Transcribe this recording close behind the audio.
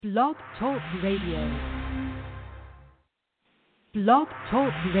Blog Talk Radio. Blog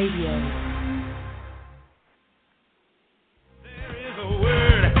Talk Radio. There is a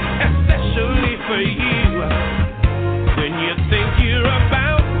word especially for you when you think you're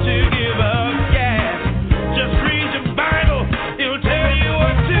about to give up. Yeah, just read your Bible. It'll tell you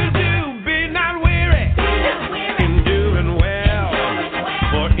what to do. Be not weary in doing well,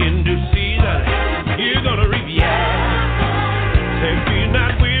 for in due season you're gonna reap. Yeah, say be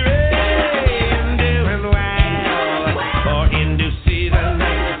not weary.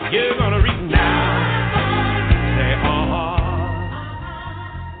 You're gonna reap now. Say,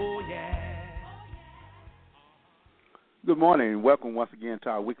 oh yeah. Good morning and welcome once again to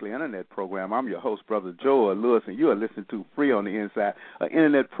our weekly internet program. I'm your host, Brother Joel Lewis, and you are listening to Free on the Inside, an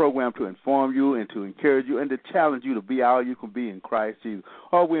internet program to inform you and to encourage you and to challenge you to be all you can be in Christ Jesus.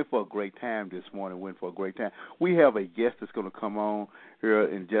 Oh, we're in for a great time this morning. We're in for a great time. We have a guest that's going to come on here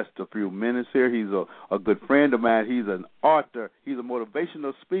in just a few minutes here. He's a good friend of mine. He's an author. He's a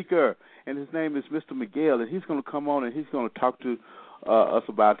motivational speaker, and his name is Mr. Miguel, and he's going to come on and he's going to talk to us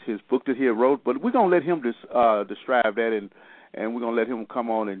about his book that he wrote. But we're going to let him describe that, and we're going to let him come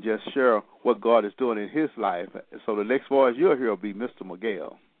on and just share what God is doing in his life. So the next voice you'll hear will be Mr.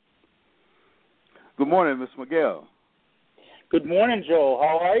 Miguel. Good morning, Mr. Miguel. Good morning, Joel.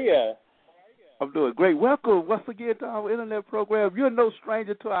 How are you? I'm doing great. Welcome once again to our internet program. You're no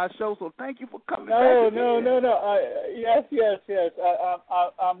stranger to our show, so thank you for coming back again. No. Yes.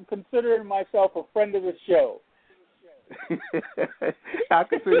 I'm considering myself a friend of the show. I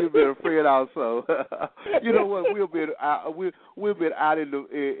consider you being a friend also. You know what? We've been out in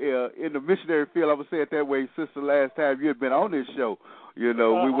the missionary field. I'm gonna say it that way since the last time you had been on this show. You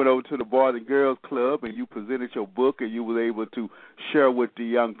know, we went over to the Boys and Girls Club, and you presented your book, and you were able to share with the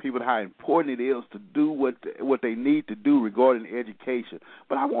young people how important it is to do what they need to do regarding education.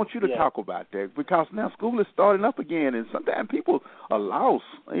 But I want you to talk about that, because now school is starting up again, and sometimes people are lost.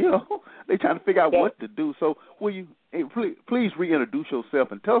 You know, they're trying to figure out what to do. So will you please reintroduce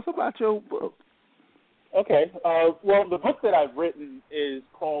yourself and tell us about your book? Okay. Well, the book that I've written is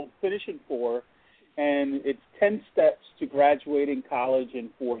called Finishing 4, and it's 10 steps to graduating college in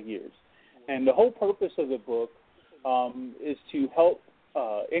 4 years. And the whole purpose of the book is to help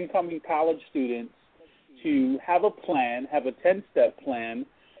incoming college students to have a plan, have a 10-step plan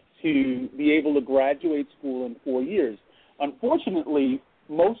to be able to graduate school in 4 years. Unfortunately,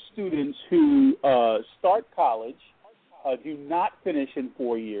 most students who start college do not finish in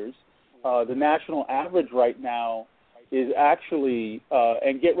 4 years. The national average right now is actually,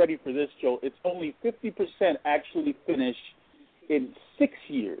 and get ready for this, Joe, it's only 50% actually finish in 6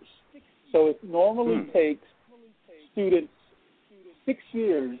 years. So it normally takes students 6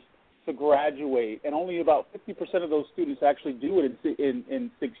 years to graduate, and only about 50% of those students actually do it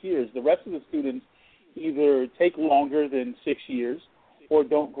in 6 years. The rest of the students either take longer than 6 years or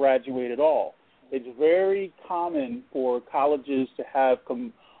don't graduate at all. It's very common for colleges to have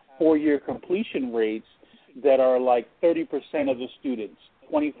 4-year completion rates that are like 30% of the students,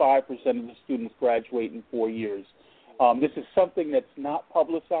 25% of the students graduate in 4 years. This is something that's not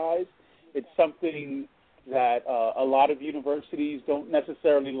publicized. It's something that a lot of universities don't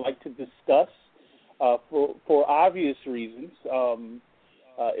necessarily like to discuss for obvious reasons.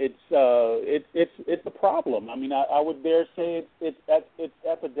 It's a problem. I mean, I would dare say it's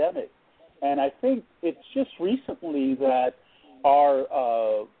epidemic. And I think it's just recently that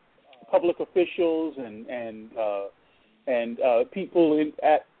our public officials and people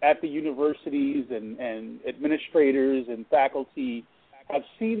at the universities and administrators and faculty have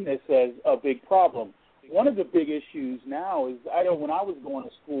seen this as a big problem. One of the big issues now is, I know when I was going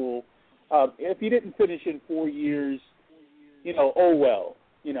to school, if you didn't finish in 4 years, oh well.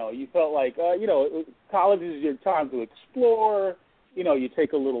 You felt like, college is your time to explore. You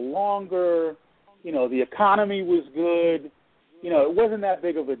take a little longer. The economy was good. It wasn't that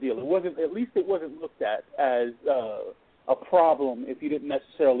big of a deal. At least it wasn't looked at as a problem if you didn't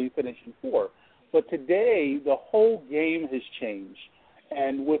necessarily finish in 4. But today, the whole game has changed.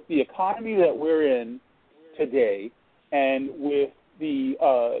 And with the economy that we're in today, and with the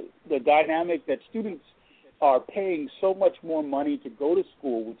dynamic that students are paying so much more money to go to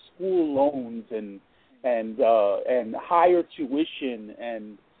school with school loans and higher tuition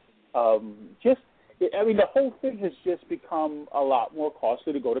and the whole thing has just become a lot more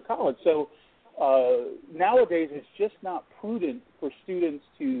costly to go to college. So nowadays it's just not prudent for students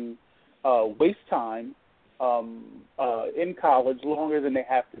to waste time in college longer than they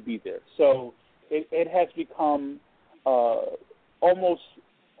have to be there. So it has become almost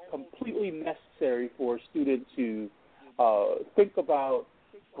completely necessary for a student to think about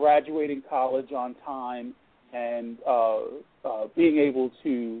graduating college on time and being able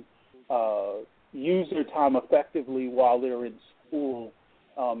to use their time effectively while they're in school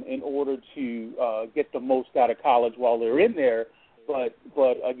in order to get the most out of college while they're in there, but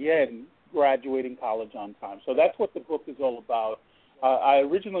again, graduating college on time. So that's what the book is all about. I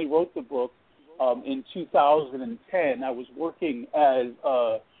originally wrote the book in 2010. I was working as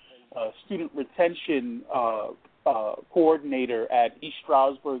a student retention coordinator at East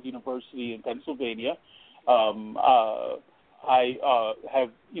Stroudsburg University in Pennsylvania. I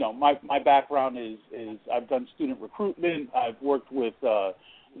have, my background is I've done student recruitment. I've worked with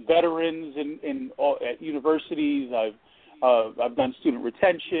veterans at universities. I've done student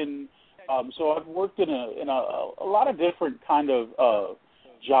retention. So I've worked in a lot of different kind of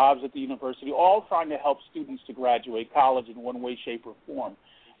jobs at the university, all trying to help students to graduate college in one way, shape, or form.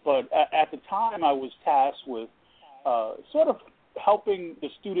 But at the time, I was tasked with sort of helping the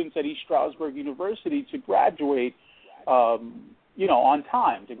students at East Stroudsburg University to graduate, on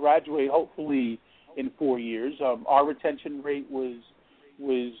time, to graduate hopefully in 4 years. Our retention rate was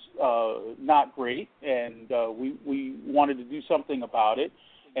not great, and we wanted to do something about it.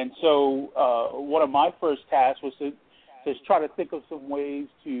 And so one of my first tasks was to try to think of some ways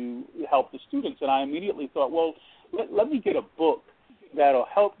to help the students. And I immediately thought, well, let me get a book that'll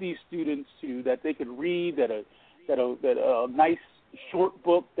help these students that they can read, that a nice short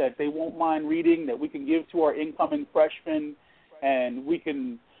book that they won't mind reading, that we can give to our incoming freshmen, and we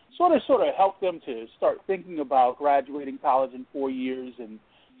can sort of help them to start thinking about graduating college in 4 years, and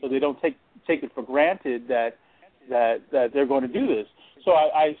so they don't take it for granted that they're going to do this. So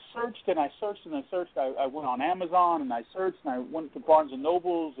I searched and I searched and I searched. I went on Amazon and I searched, and I went to Barnes and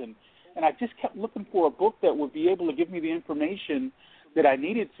Nobles, and I just kept looking for a book that would be able to give me the information that I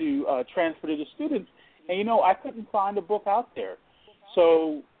needed to transfer to the students. And, I couldn't find a book out there.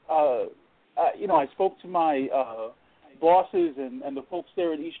 So, I spoke to my bosses and the folks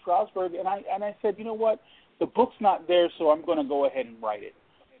there at East Stroudsburg, and I said, you know what, the book's not there, so I'm going to go ahead and write it.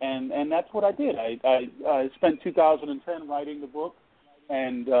 And that's what I did. I spent 2010 writing the book,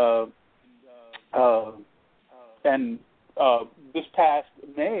 and this past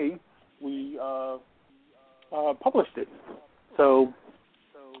May we published it. So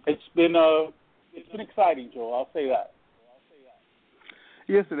it's been exciting, Joel. I'll say that.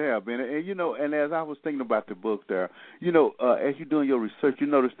 Yes, it has been, and as I was thinking about the book there, as you're doing your research, you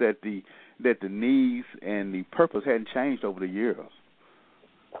notice that the needs and the purpose hadn't changed over the years.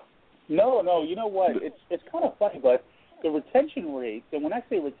 No, you know what? It's kind of funny, but the retention rates, and when I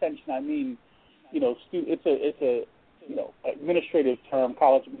say retention, I mean, it's a administrative term,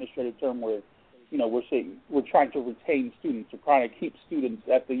 college administrative term, where we're trying to retain students, we're trying to keep students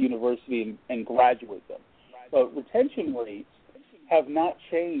at the university and graduate them. But retention rates have not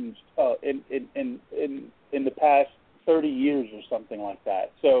changed in the past 30 years or something like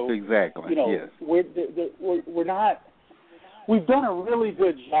that. So exactly, yes. We're not. We've done a really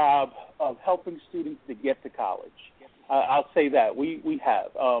good job of helping students to get to college. I'll say that we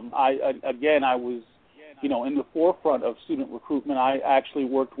have. I was in the forefront of student recruitment. I actually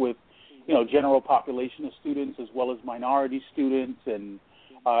worked with general population of students as well as minority students, and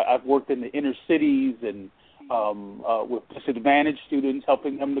I've worked in the inner cities and with disadvantaged students,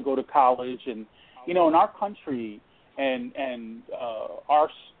 helping them to go to college. And in our country and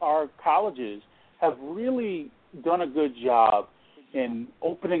our colleges have really done a good job in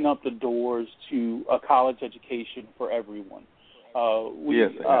opening up the doors to a college education for everyone. We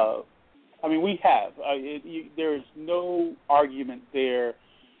have. There's no argument there.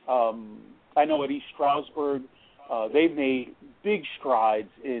 I know at East Stroudsburg, they've made big strides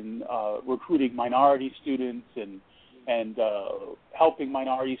in recruiting minority students and helping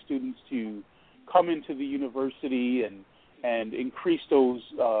minority students to come into the university and increase those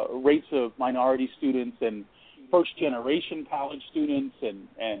rates of minority students and first-generation college students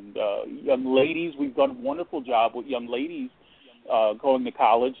and young ladies. We've done a wonderful job with young ladies going to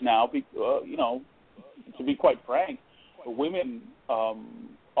college now. To be quite frank, women are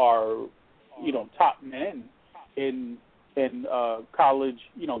top men in college.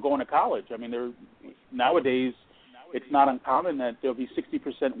 Going to college. I mean, nowadays it's not uncommon that there'll be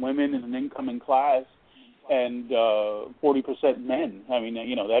 60% women in an incoming class and 40% men. I mean,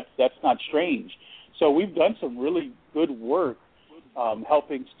 that's not strange. So we've done some really good work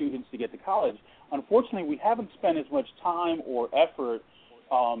helping students to get to college. Unfortunately, we haven't spent as much time or effort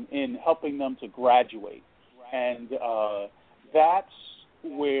in helping them to graduate. And that's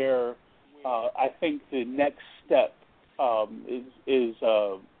where I think the next step is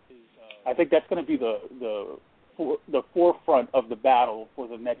I think that's going to be the the forefront of the battle for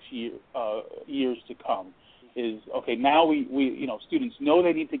the next years to come. Is okay. Now we students know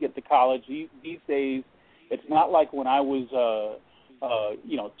they need to get to college. These days, it's not like when I was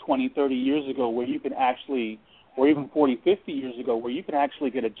 20, 30 years ago, where you can actually, or even 40, 50 years ago, where you can actually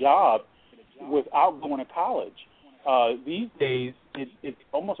get a job without going to college. These days, it's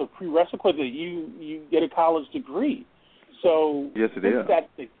almost a prerequisite that you get a college degree. So yes, it is.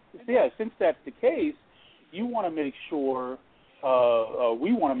 Since that's the case, you want to make sure.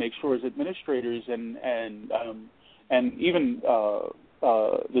 We want to make sure as administrators and even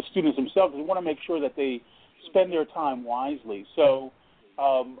the students themselves, we want to make sure that they spend their time wisely. So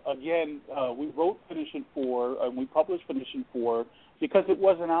again, we wrote Finish in 4 and we published Finish in 4 because it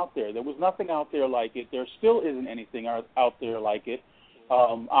wasn't out there. There was nothing out there like it. There still isn't anything out there like it.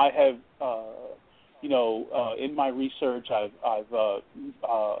 I have, in my research, I've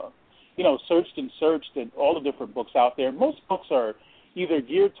searched and all the different books out there. Most books are either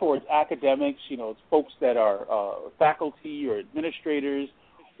geared towards academics, it's folks that are faculty or administrators,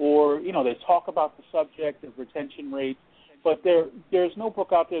 or, they talk about the subject of retention rates, but there's no book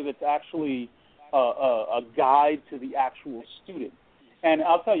out there that's actually a guide to the actual student. And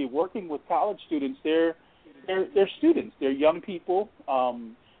I'll tell you, working with college students, they're students. They're young people.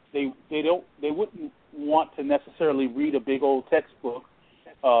 They wouldn't want to necessarily read a big old textbook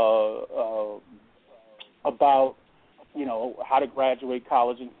about how to graduate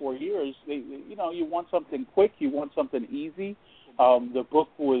college in 4 years. You want something quick. You want something easy. The book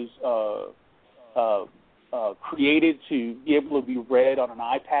was created to be able to be read on an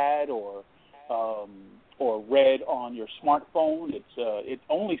iPad or read on your smartphone. It's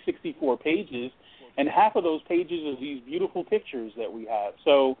only 64 pages, and half of those pages are these beautiful pictures that we have.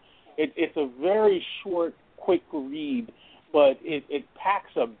 So it's a very short, quick read, but it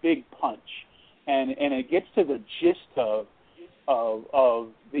packs a big punch, and it gets to the gist of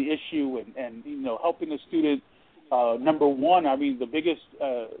the issue and helping a student. Number one, the biggest,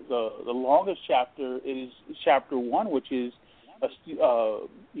 the longest chapter is chapter 1, which is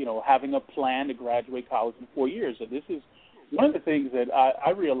having a plan to graduate college in 4 years. And this is one of the things that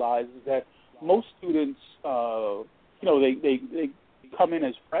I realize is that most students, they come in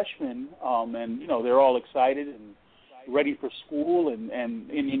as freshmen, and they're all excited and ready for school, and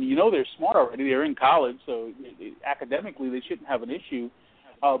they're smart already. They're in college, so academically they shouldn't have an issue.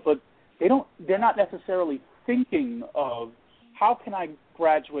 But they're not necessarily thinking of how can I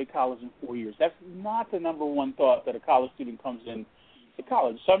graduate college in 4 years. That's not the number one thought that a college student comes in to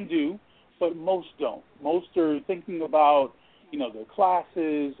college. Some do, but most don't. Most are thinking about, their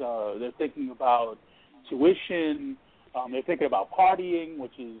classes. They're thinking about tuition. They're thinking about partying,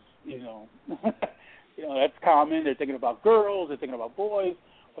 which is, that's common. They're thinking about girls. They're thinking about boys.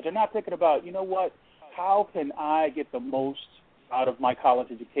 But they're not thinking about, how can I get the most out of my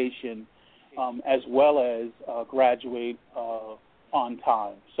college education as well as graduate on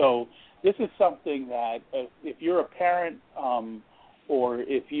time. So this is something that if you're a parent or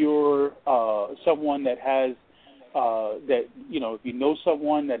if you're someone that has if you know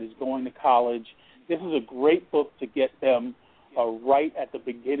someone that is going to college, this is a great book to get them right at the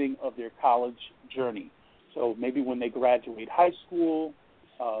beginning of their college journey. So maybe when they graduate high school,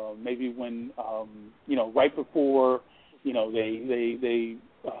 maybe when right before they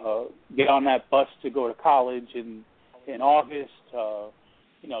get on that bus to go to college in August.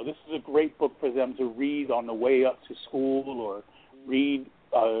 This is a great book for them to read on the way up to school, or read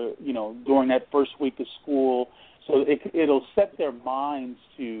during that first week of school. So it'll set their minds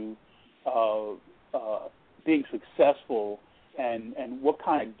to being successful and what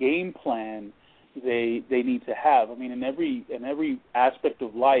kind of game plan they need to have. In every aspect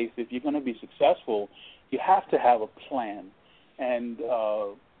of life, if you're going to be successful, you have to have a plan. And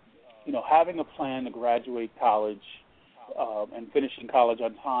having a plan to graduate college and finishing college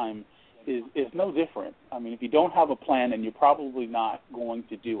on time is no different. If you don't have a plan, then you're probably not going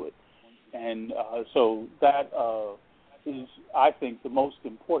to do it. And so that is, I think, the most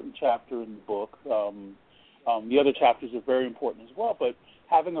important chapter in the book. The other chapters are very important as well, but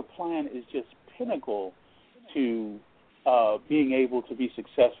having a plan is just pinnacle to being able to be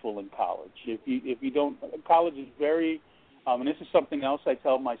successful in college. If you don't, college is very, and this is something else I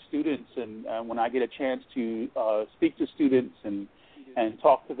tell my students, and when I get a chance to speak to students and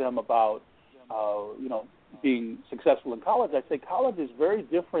talk to them about, being successful in college, I say college is very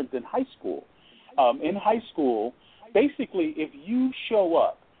different than high school. In high school, basically, if you show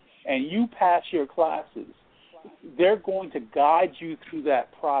up and you pass your classes, they're going to guide you through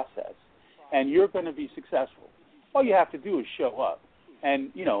that process, and you're going to be successful. All you have to do is show up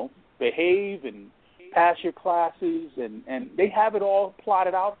and, behave and, pass your classes, and they have it all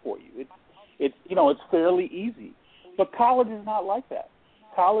plotted out for you. It's fairly easy. But college is not like that.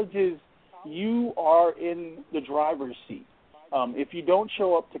 College is you are in the driver's seat. If you don't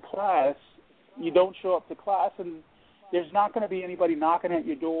show up to class, you don't show up to class, and there's not going to be anybody knocking at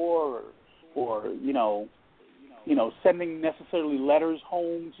your door or sending necessarily letters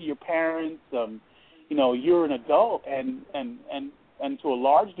home to your parents. You're an adult, and to a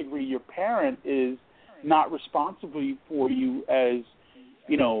large degree, your parent is not responsible for you as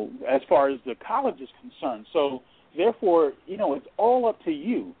far as the college is concerned. So therefore, it's all up to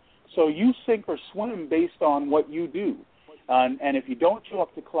you. So you sink or swim based on what you do. And if you don't show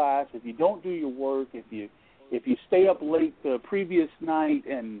up to class, if you don't do your work, if you stay up late the previous night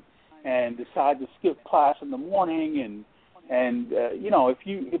and decide to skip class in the morning, and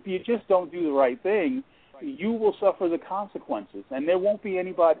if you just don't do the right thing, you will suffer the consequences. And there won't be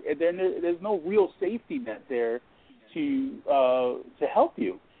anybody. There's no real safety net there to help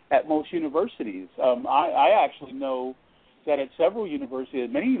you at most universities. I actually know that at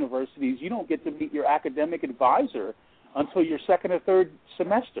many universities, you don't get to meet your academic advisor until your second or third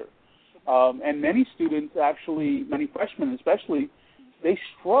semester. And many students actually, many freshmen especially, they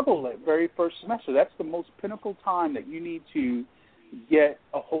struggle that very first semester. That's the most pinnacle time that you need to get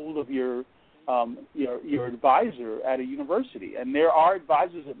a hold of your advisor at a university. And there are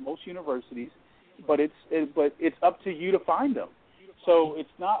advisors at most universities, but it's up to you to find them. So it's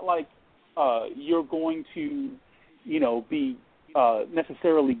not like you're going to, be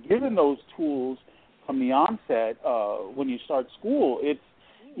necessarily given those tools from the onset when you start school. It's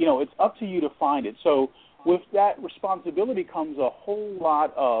up to you to find it. So with that responsibility comes a whole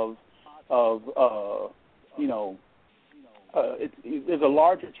lot there's a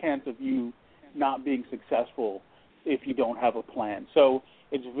larger chance of you not being successful if you don't have a plan. So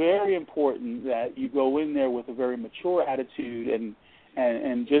it's very important that you go in there with a very mature attitude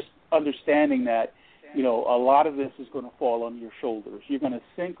and just understanding that, a lot of this is going to fall on your shoulders. You're going to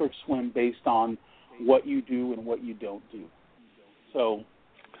sink or swim based on what you do and what you don't do. So.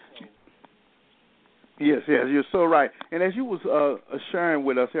 Yes, you're so right. And as you was sharing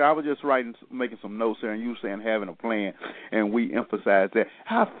with us here, I was just making some notes here, and you were saying having a plan, and we emphasize that.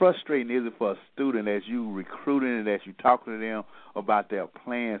 How frustrating is it for a student as you recruiting and as you talking to them about their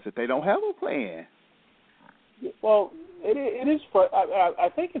plans that they don't have a plan? Well, it is. I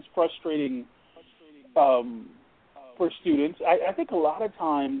think it's frustrating for students. I think a lot of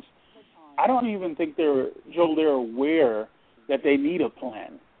times, I don't even think they're aware that they need a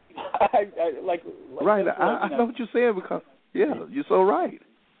plan. I know what you're saying because you're so right.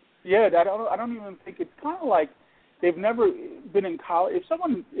 Yeah, I don't even think it's kind of like they've never been in college. If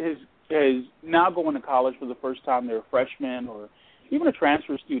someone is now going to college for the first time, they're a freshman or even a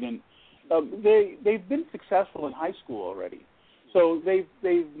transfer student, they've been successful in high school already. So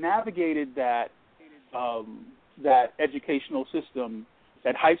they've navigated that educational system,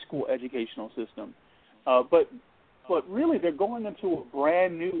 that high school educational system, but really they're going into a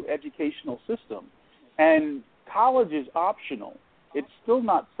brand new educational system, and college is optional. It's still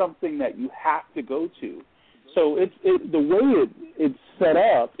not something that you have to go to. So the way it's set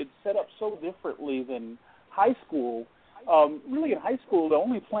up so differently than high school. Really in high school, the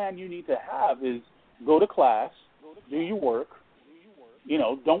only plan you need to have is go to class, do your work,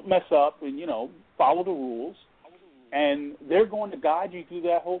 don't mess up, and, follow the rules, and they're going to guide you through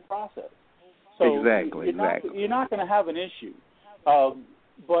that whole process. So exactly. You're not going to have an issue.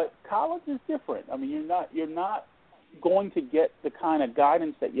 But college is different. I mean, you're not going to get the kind of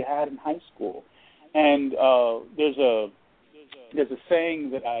guidance that you had in high school. And there's a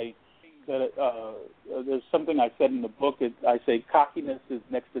saying there's something I said in the book. I say cockiness is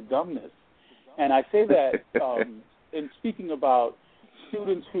next to dumbness, and I say that in speaking about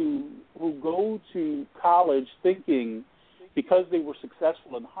students who go to college thinking because they were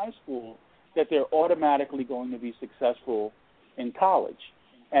successful in high school that they're automatically going to be successful in college.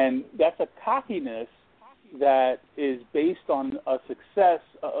 And that's a cockiness that is based on a success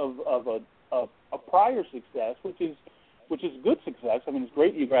of a prior success, which is good success. I mean, it's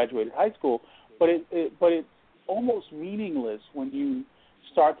great you graduated high school, but it's almost meaningless when you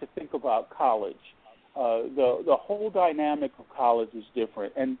start to think about college. The whole dynamic of college is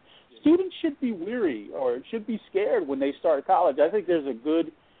different, and students should be weary or should be scared when they start college. I think there's a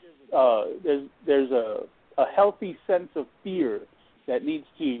good there's a healthy sense of fear that needs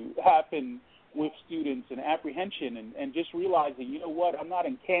to happen with students and apprehension and just realizing, you know what, I'm not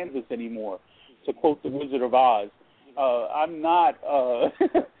in Kansas anymore, to quote the Wizard of Oz. I'm not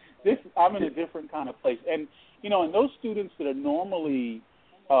I'm in a different kind of place. And and those students that are normally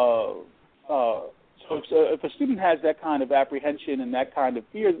if a student has that kind of apprehension and that kind of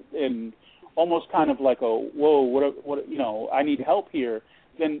fear and almost kind of like a, whoa, what I need help here,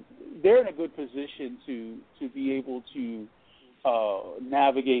 then they're in a good position to be able to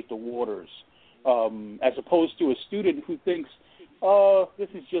navigate the waters, as opposed to a student who thinks, oh, this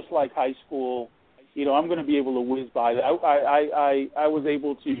is just like high school. I'm going to be able to whiz by that. I was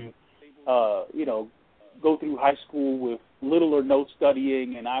able to, go through high school with little or no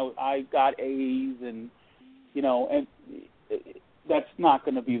studying, and I got A's, and that's not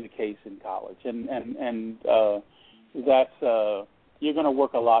going to be the case in college, and that's you're going to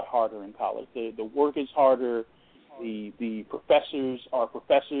work a lot harder in college. The work is harder. The professors are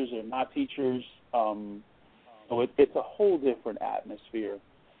professors and not teachers. So it's a whole different atmosphere,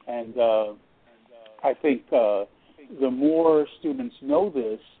 and I think the more students know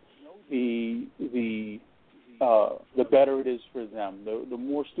this, the better it is for them. The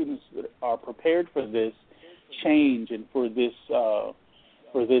more students that are prepared for this change and for this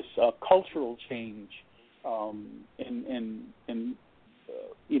cultural change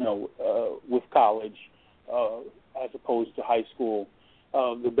with college as opposed to high school,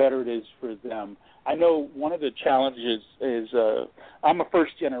 the better it is for them. I know one of the challenges is I'm a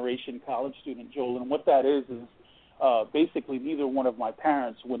first-generation college student, Joel, and what that is basically neither one of my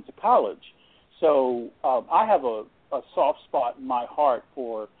parents went to college. So I have a soft spot in my heart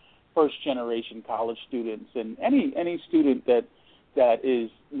for first-generation college students and any student that is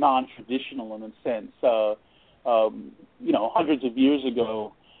non-traditional in a sense. Hundreds of years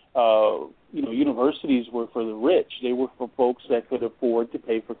ago, universities were for the rich. They were for folks that could afford to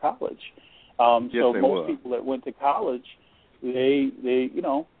pay for college. So most people that went to college, they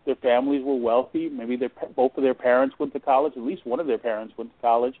their families were wealthy. Maybe both of their parents went to college. At least one of their parents went to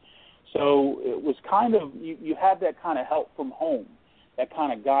college. So it was kind of you had that kind of help from home, that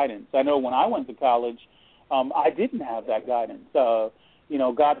kind of guidance. I know when I went to college, I didn't have that guidance. God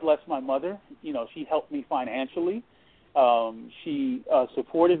bless my mother. She helped me financially. She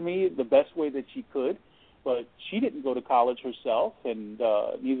supported me the best way that she could, but she didn't go to college herself, and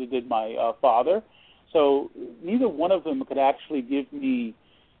neither did my father. So neither one of them could actually give me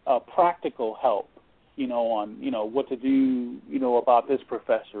practical help, on, what to do, about this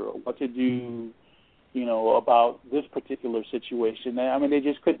professor or what to do, about this particular situation. I mean, they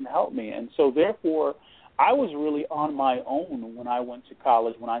just couldn't help me. And so therefore, I was really on my own when I went to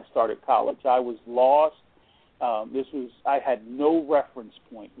college, when I started college. I was lost. I had no reference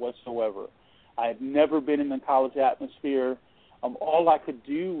point whatsoever. I had never been in the college atmosphere. All I could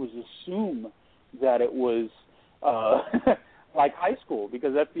do was assume that it was like high school,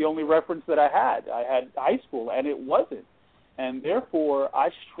 because that's the only reference that I had. I had high school, and it wasn't. And therefore, I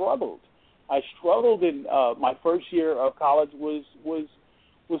struggled. In my first year of college was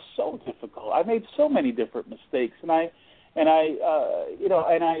so difficult. I made so many different mistakes, and I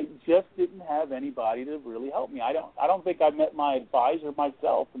just didn't have anybody to really help me. I don't think I met my advisor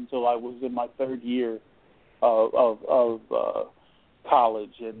myself until I was in my third year of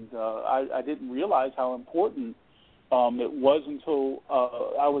college, and I didn't realize how important it was until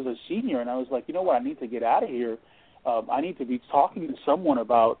I was a senior, and I was like, you know what, I need to get out of here. I need to be talking to someone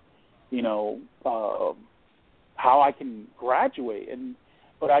about, how I can graduate.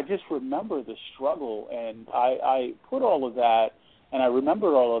 But I just remember the struggle, and I put all of that, and I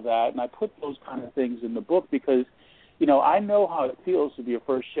remember all of that, and I put those kind of things in the book because, I know how it feels to be a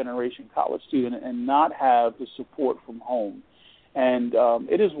first-generation college student and not have the support from home. And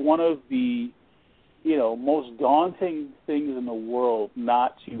it is one of the, most daunting things in the world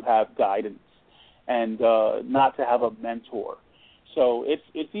not to have guidance and not to have a mentor. So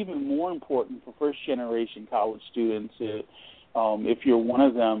it's even more important for first-generation college students, if you're one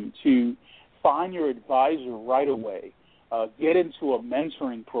of them, to find your advisor right away. Get into a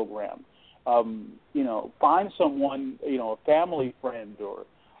mentoring program. Find someone, a family friend or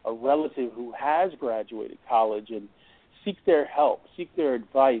a relative who has graduated college and seek their help, seek their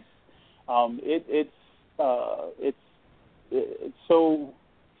advice. It's so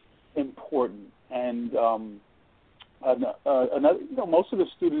important. And another, most of the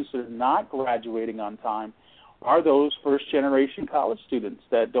students that are not graduating on time are those first-generation college students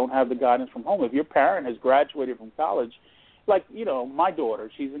that don't have the guidance from home. If your parent has graduated from college, like, my daughter,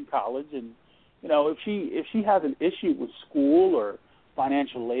 she's in college, and, if she has an issue with school or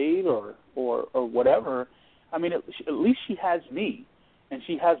financial aid or whatever, I mean, at least she has me, and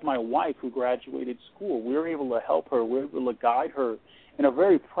she has my wife who graduated school. We're able to help her. We're able to guide her in a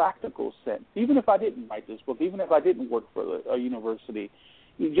very practical sense. Even if I didn't write this book, even if I didn't work for a university,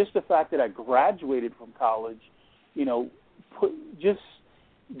 just the fact that I graduated from college,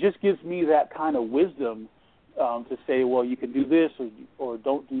 just gives me that kind of wisdom to say, well, you can do this or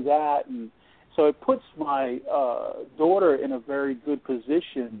don't do that. And so it puts my daughter in a very good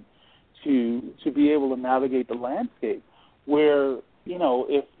position to be able to navigate the landscape where,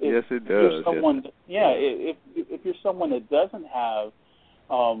 if yes, it does. You're someone, if you're someone that doesn't have,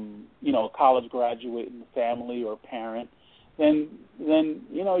 a college graduate in the family or parent, then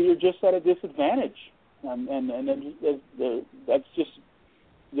you're just at a disadvantage, and that's just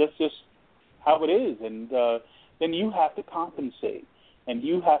how it is, and then you have to compensate, and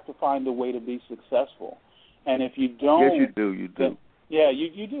you have to find a way to be successful, and if you don't, yes, you do. You do.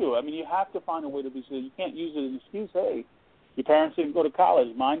 You do. I mean, you have to find a way to be successful. You can't use it as an excuse. Hey, your parents didn't go to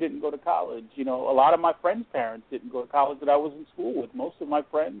college. Mine didn't go to college. A lot of my friends' parents didn't go to college that I was in school with. Most of my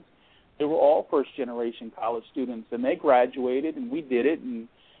friends, they were all first-generation college students, and they graduated, and we did it, and,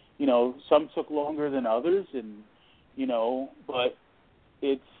 some took longer than others, and, but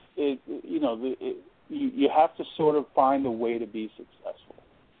you have to sort of find a way to be successful.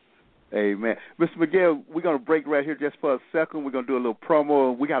 Amen. Mr. Miguel, we're going to break right here just for a second. We're going to do a little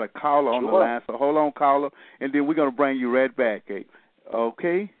promo. We got a caller on the line, so hold on, caller, and then we're going to bring you right back.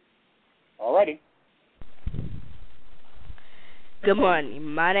 Okay? All righty. Good morning.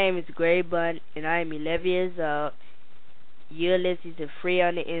 My name is Gray Bunn, and I am 11 years old. You're listening to Free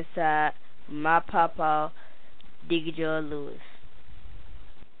on the Inside with my papa, Diggy Joe Lewis.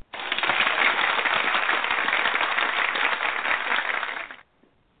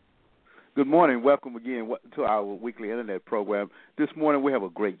 Good morning. Welcome again to our weekly internet program. This morning we have a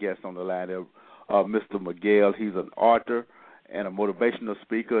great guest on the line, Mr. Miguel. He's an author and a motivational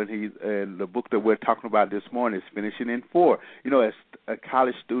speaker, and the book that we're talking about this morning is Finishing in 4. As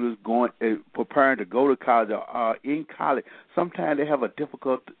college students preparing to go to college or in college, sometimes they have a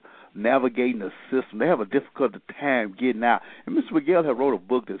difficult navigating the system. They have a difficult time getting out. And Mr. Miguel has wrote a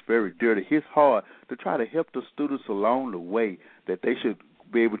book that's very dear to his heart to try to help the students along the way that they should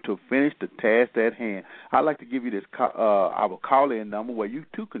be able to finish the task at hand. I'd like to give you this our call-in number where you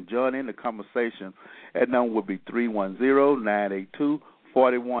too can join in the conversation. That number would be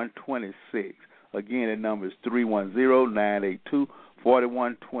 310-982-4126. Again, that number is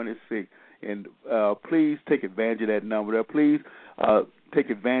 310-982-4126. And please take advantage of that number there. Please take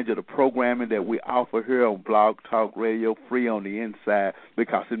advantage of the programming that we offer here on Blog Talk Radio, Free on the Inside,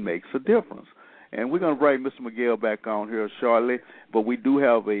 because it makes a difference. And we're going to bring Mr. Miguel back on here shortly, but we do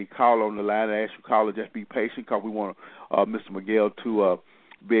have a call on the line. I ask you, caller, just be patient because we want Mr. Miguel to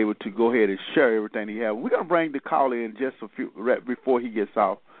be able to go ahead and share everything he has. We're going to bring the caller in just a few right before he gets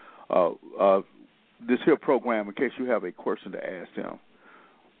off this here program in case you have a question to ask him.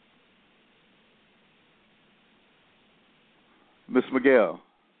 Mr. Miguel.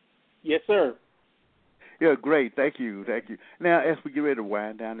 Yes, sir. Yeah, great. Thank you. Now, as we get ready to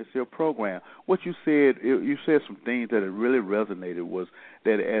wind down this here program, what you said some things that really resonated was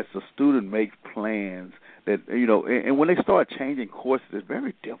that as a student makes plans, that, and when they start changing courses, it's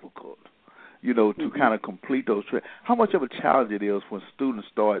very difficult, to kind of complete those trips. How much of a challenge it is when students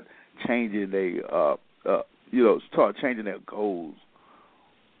start changing their goals?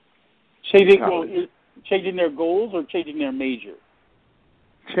 Changing their goals or changing their major?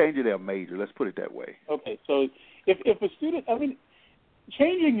 Changing their major. Let's put it that way. Okay, so if a student,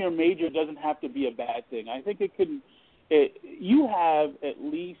 changing your major doesn't have to be a bad thing. I think you have at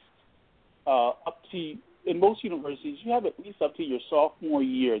least up to, in most universities, you have at least up to your sophomore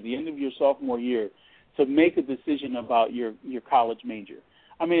year, the end of your sophomore year, to make a decision about your college major.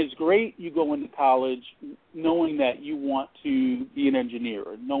 It's great you go into college knowing that you want to be an engineer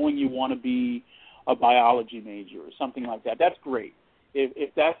or knowing you want to be a biology major or something like that. That's great.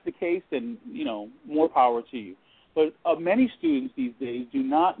 If that's the case, then, more power to you. But many students these days do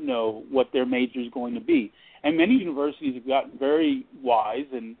not know what their major is going to be. And many universities have gotten very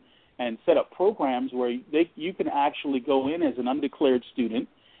wise and set up programs where you can actually go in as an undeclared student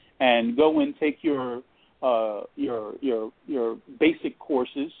and go in, take your basic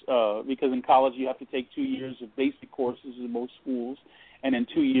courses, because in college you have to take 2 years of basic courses in most schools and then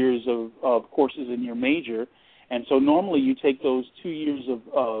 2 years of courses in your major. And so normally you take those 2 years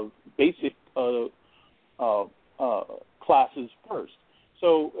of basic classes first.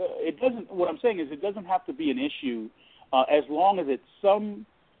 So what I'm saying is it doesn't have to be an issue as long as at some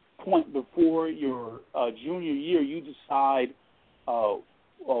point before your junior year you decide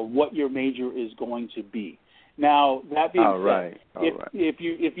what your major is going to be. Now, that being said,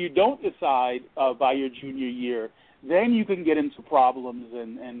 if you don't decide by your junior year, then you can get into problems,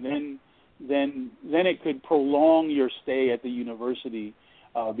 and then it could prolong your stay at the university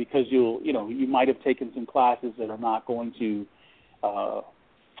because you might have taken some classes that are not going to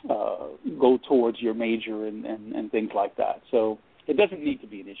go towards your major and things like that. So it doesn't need to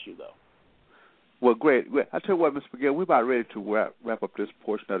be an issue, though. Well, great. I tell you what, Mr. McGill, we're about ready to wrap up this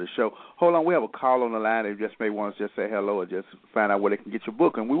portion of the show. Hold on, we have a call on the line. They just may want to just say hello or just find out where they can get your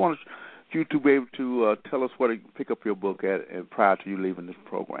book. And we want you to be able to tell us where to pick up your book at and prior to you leaving this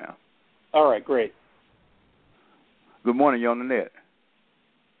program. All right, great. Good morning, you're on the net.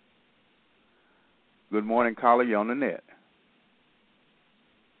 Good morning, caller, you're on the net.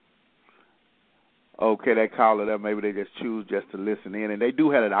 Okay, that caller there, maybe they just choose just to listen in. And they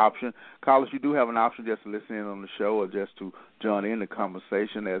do have an option. Callers, you do have an option just to listen in on the show or just to join in the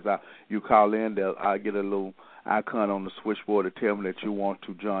conversation. As you call in, I get a little icon on the switchboard to tell me that you want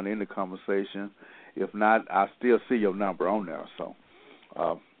to join in the conversation. If not, I still see your number on there. So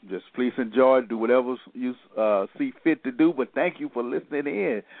just please enjoy, do whatever you see fit to do. But thank you for listening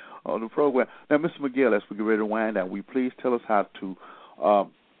in on the program. Now, Mr. McGill, as we get ready to wind down, will you please tell us how to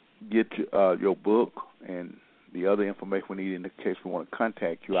get your book and the other information we need in the case we want to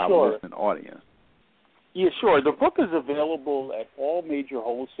contact you, Sure. our listening audience? Yeah, sure. The book is available at all major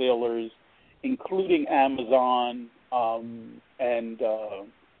wholesalers, including Amazon, and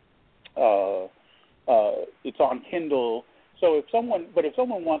it's on Kindle. So if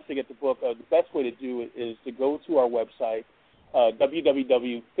someone wants to get the book, the best way to do it is to go to our website,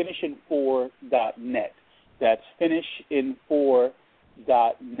 www.finishin4.net. That's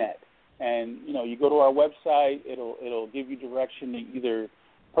finishin4.net. And you go to our website, it'll give you direction to either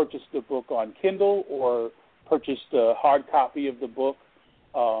purchase the book on Kindle or purchase the hard copy of the book.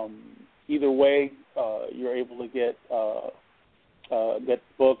 Either way, you're able to get the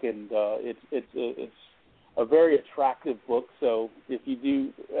book, and it's a very attractive book. So if you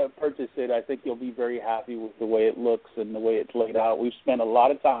do purchase it, I think you'll be very happy with the way it looks and the way it's laid out. We've spent a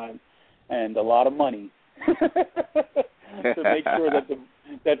lot of time and a lot of money to make sure that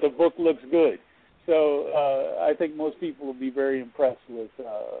the book looks good. So I think most people will be very impressed with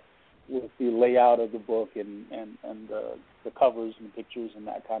the layout of the book and the covers and pictures and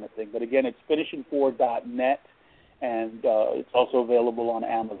that kind of thing. But again, it's finishin4.net, and it's also available on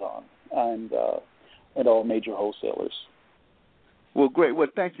Amazon and at all major wholesalers. Well, great. Well,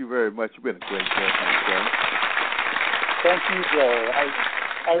 thank you very much. You've been a great guest on the show. Thank you, Joe.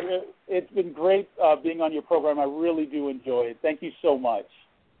 It's been great being on your program. I really do enjoy it. Thank you so much.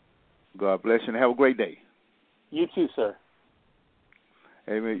 God bless you and have a great day. You too, sir.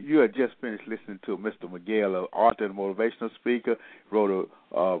 Amen. You had just finished listening to Mr. McGill, an author and motivational speaker. Wrote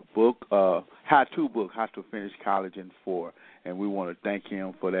a book, how-to book, How to Finish College in 4. And we want to thank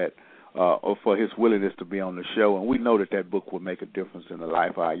him for that, for his willingness to be on the show. And we know that book will make a difference in the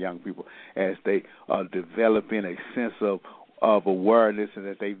life of our young people as they are developing a sense of awareness and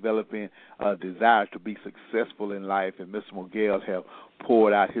that they developing a desire to be successful in life. And Mr. McGill have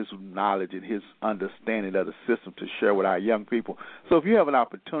poured out his knowledge and his understanding of the system to share with our young people. So if you have an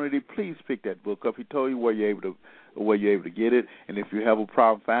opportunity, please pick that book up. He told you where you're able to get it. And if you have a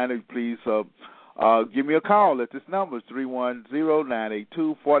problem finding it, please give me a call at this number. It's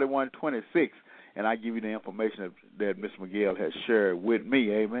 310-982-4126. And I give you the information that Mr. McGill has shared with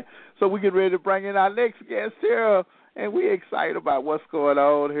me. Amen. So we get ready to bring in our next guest here. And we're excited about what's going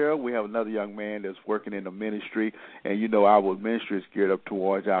on here. We have another young man that's working in the ministry. And, our ministry is geared up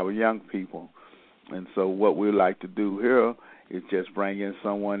towards our young people. And so what we like to do here is just bring in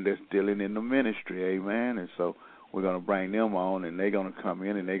someone that's dealing in the ministry. Amen. And so we're going to bring them on, and they're going to come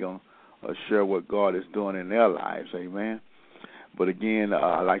in, and they're going to share what God is doing in their lives. Amen. But, again,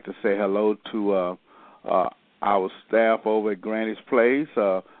 I'd like to say hello to our staff over at Granny's Place,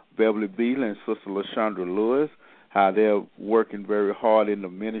 Beverly Beal and Sister LaShondra Lewis, how they're working very hard in the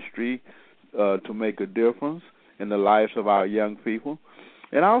ministry to make a difference in the lives of our young people.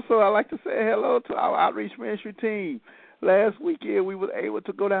 And also, I'd like to say hello to our outreach ministry team. Last weekend, we were able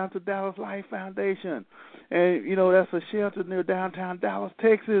to go down to Dallas Life Foundation. And, that's a shelter near downtown Dallas,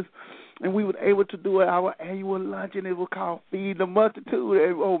 Texas. And we were able to do our annual luncheon. It was called Feed the Multitude.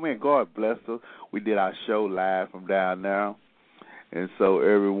 And, oh, man, God bless us. We did our show live from down there. And so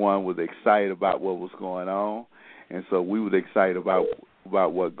everyone was excited about what was going on. And so we were excited about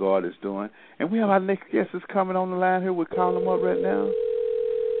what God is doing. And we have our next guest is coming on the line here. We're calling him up right now.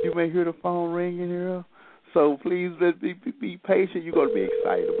 You may hear the phone ringing here. So please be patient. You're going to be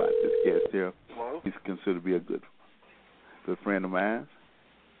excited about this guest here. Hello? He's considered to be a good friend of mine.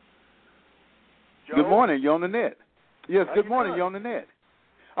 Joe? Good morning. You're on the net. Yes, How good you morning. doing? You're on the net.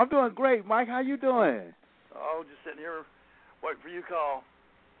 I'm doing great, Mike. How you doing? Oh, just sitting here waiting for you to call.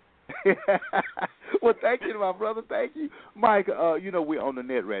 Well, thank you, my brother. Thank you. Mike, we're on the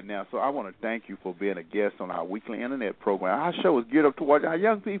net right now, so I want to thank you for being a guest on our weekly internet program. Our show is geared up towards our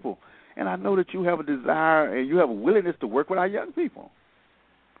young people, and I know that you have a desire and you have a willingness to work with our young people.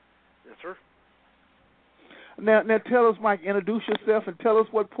 Yes, sir. Now tell us, Mike, introduce yourself and tell us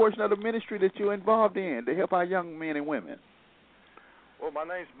what portion of the ministry that you're involved in to help our young men and women. Well, my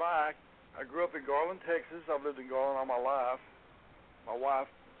name's Mike. I grew up in Garland, Texas. I've lived in Garland all my life. My wife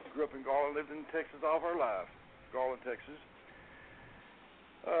grew up in Garland, lived in Texas all her life, Garland, Texas.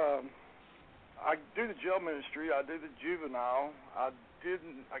 I do the jail ministry. I do the juvenile. I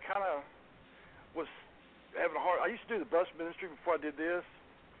kind of was having a hard. I used to do the bus ministry before I did this,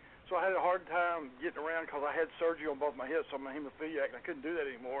 so I had a hard time getting around because I had surgery on both my hips. I'm a hemophiliac, and I couldn't do that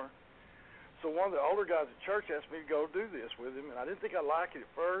anymore. So one of the older guys at church asked me to go do this with him, and I didn't think I'd like it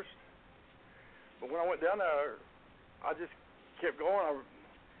at first. But when I went down there, I just kept going.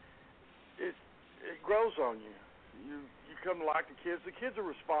 It grows on you. You come to like the kids. The kids are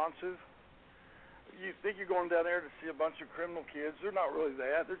responsive. You think you're going down there to see a bunch of criminal kids. They're not really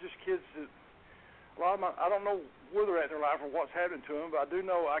that. They're just kids that a lot of them, I don't know where they're at in their life or what's happening to them, but I do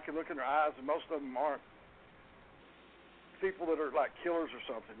know I can look in their eyes, and most of them aren't people that are like killers or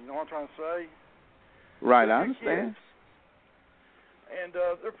something. You know what I'm trying to say? Right, I understand. Kids. And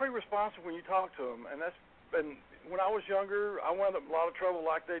they're pretty responsive when you talk to them. And when I was younger, I wound up in a lot of trouble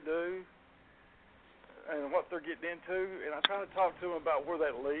like they do and what they're getting into. And I try to talk to them about where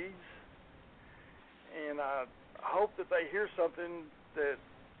that leads. And I hope that they hear something that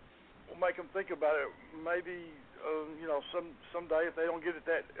will make them think about it. Maybe, someday if they don't get it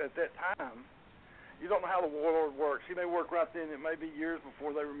at that time. You don't know how the warlord works. He may work right then. It may be years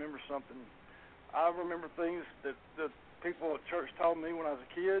before they remember something. I remember things that people at church told me when I was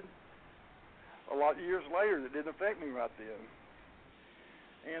a kid a lot of years later that didn't affect me right then.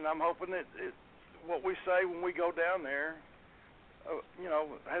 And I'm hoping that what we say when we go down there,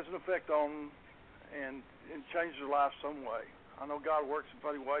 has an effect on them and changes their life some way. I know God works in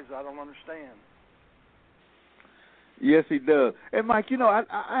funny ways I don't understand. Yes, he does. And, Mike,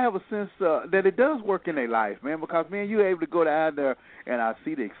 I have a sense that it does work in their life, man, because, man, you're able to go down there and I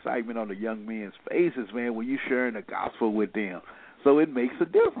see the excitement on the young men's faces, man, when you're sharing the gospel with them. So it makes a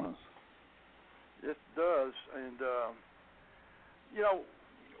difference. It does. And,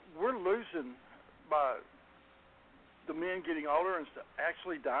 we're losing by the men getting older and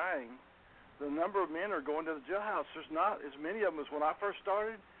actually dying. The number of men are going to the jailhouse. There's not as many of them as when I first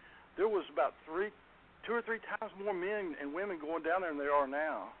started. There was about 2 or 3 times more men and women going down there than there are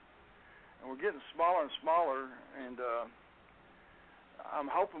now. And we're getting smaller and smaller, and I'm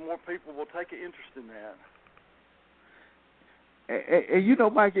hoping more people will take an interest in that.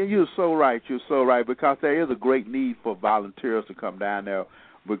 And Mike, and you're so right. You're so right, because there is a great need for volunteers to come down there,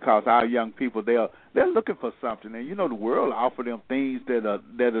 because our young people, they're looking for something. And, the world offer them things that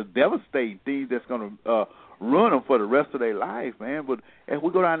are devastating, things that's going to ruin them for the rest of their life, man. But as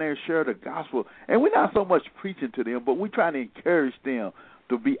we go down there and share the gospel, and we're not so much preaching to them, but we're trying to encourage them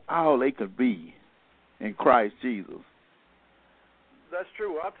to be all they can be in Christ Jesus. That's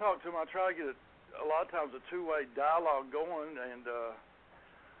true. When I talk to them, I try to get a lot of times a two-way dialogue going, and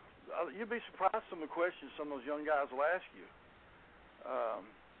you'd be surprised some of the questions some of those young guys will ask you.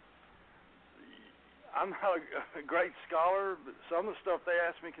 I'm not a great scholar, but some of the stuff they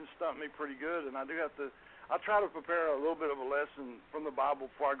ask me can stump me pretty good, and I try to prepare a little bit of a lesson from the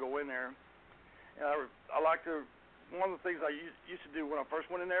Bible before I go in there. And I like to, one of the things I used to do when I first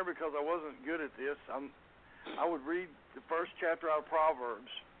went in there, because I wasn't good at this, I would read the first chapter out of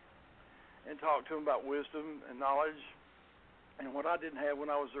Proverbs and talk to them about wisdom and knowledge and what I didn't have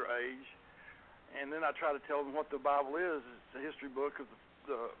when I was their age. And then I try to tell them what the Bible is. It's a history book of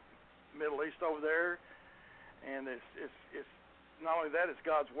the Middle East over there, and it's not only that, it's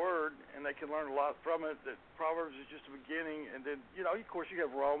God's Word, and they can learn a lot from it. That Proverbs is just a beginning, and then, of course, you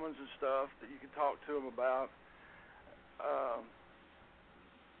have Romans and stuff that you can talk to them about.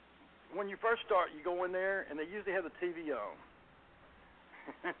 When you first start, you go in there, and they usually have the TV on.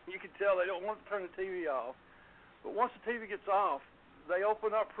 You can tell they don't want to turn the TV off. But once the TV gets off, they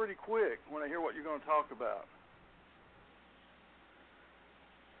open up pretty quick when they hear what you're going to talk about.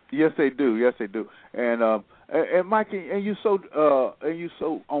 Yes, they do. Yes, they do. And Mike, and you so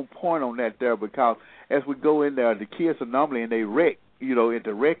on point on that there, because as we go in there, the kids are normally in they rec,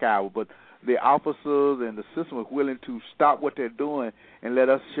 into rec hour, but the officers and the system is willing to stop what they're doing and let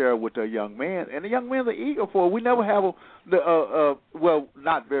us share with the young man. And the young men are eager for it. We never have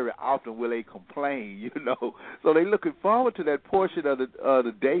not very often will they complain, So they're looking forward to that portion of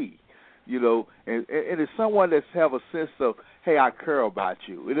the day you know, and it's someone that's have a sense of, hey, I care about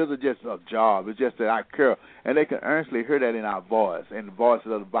you. It isn't just a job. It's just that I care. And they can earnestly hear that in our voice and the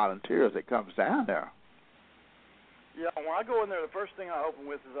voices of the volunteers that comes down there. Yeah, when I go in there, the first thing I open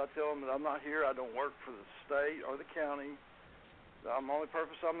with is I tell them that I'm not here. I don't work for the state or the county. The only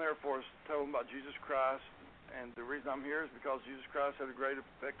purpose I'm there for is to tell them about Jesus Christ. And the reason I'm here is because Jesus Christ had a great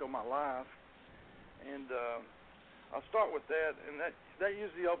effect on my life. And I'll start with that, and that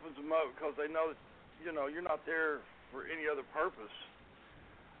usually opens them up because they know that, you know, you're not there for any other purpose.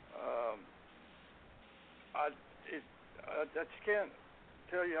 I just can't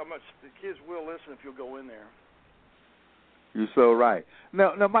tell you how much the kids will listen if you'll go in there. You're so right.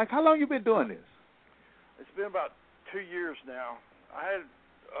 Now, Mike, how long you been doing this? It's been about 2 years now. I had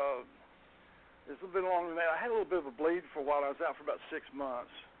it's been longer than that. I had a little bit of a bleed for a while. I was out for about 6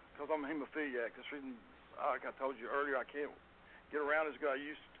 months because I'm a hemophiliac. That's reason, like I told you earlier, I can't get around as good as I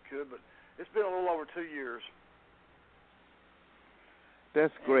used to, but it's been a little over 2 years.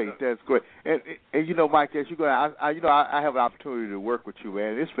 That's great. That's great. And you know, Mike, as you go, I have an opportunity to work with you,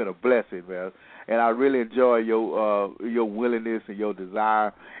 man. It's been a blessing, man. And I really enjoy your willingness and your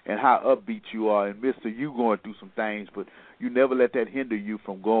desire and how upbeat you are. And Mister, you going through some things, but you never let that hinder you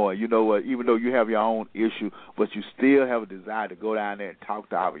from going. You know, even though you have your own issue, but you still have a desire to go down there and talk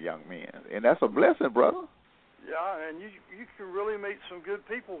to our young men. And that's a blessing, brother. Yeah, and you can really meet some good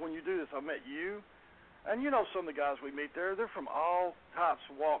people when you do this. I met you. And you know some of the guys we meet there, they're from all types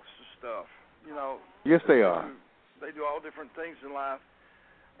of walks of stuff. You know. Yes, they are. They do all different things in life.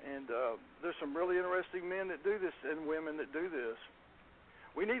 And there's some really interesting men that do this and women that do this.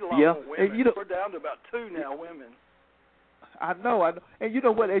 We need a lot more women. And we're down to about 2 now women. I know. And you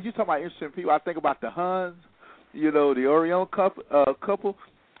know what? As you talk about interesting people, I think about the Huns, you know, the Orion couple.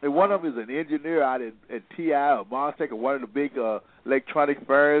 And one of them is an engineer out at TI or Monstech, or one of the big electronic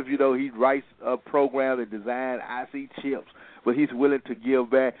firms. You know, he writes programs and design IC chips, but he's willing to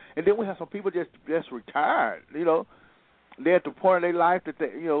give back. And then we have some people just retired. You know, they're at the point in their life that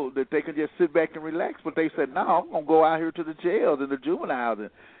they can just sit back and relax. But they said, no, I'm gonna go out here to the jails and the juveniles,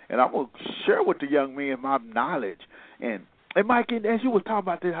 and I'm gonna share with the young men my knowledge. And Mike, as you were talking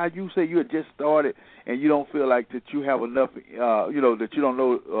about this, how you say you had just started and you don't feel like that you have enough, that you don't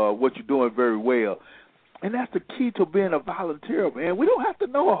know what you're doing very well. And that's the key to being a volunteer, man. We don't have to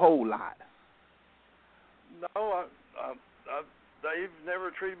know a whole lot. No, they've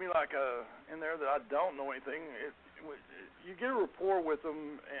never treated me like in there that I don't know anything. You get a rapport with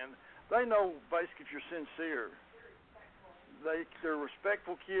them, and they know basically if you're sincere. They're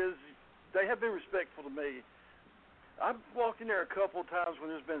respectful kids. They have been respectful to me. I've walked in there a couple of times when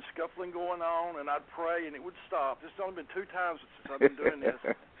there's been scuffling going on, and I'd pray, and it would stop. It's only been 2 times since I've been doing this.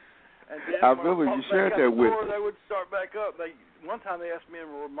 And then I remember you shared that with me. They would start back up. One time they asked me in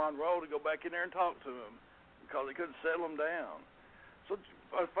Monroe to go back in there and talk to them because they couldn't settle them down. So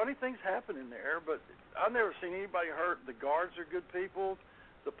funny things happen in there, but I've never seen anybody hurt. The guards are good people.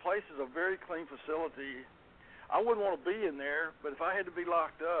 The place is a very clean facility. I wouldn't want to be in there, but if I had to be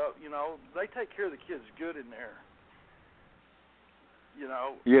locked up, you know, they take care of the kids good in there. You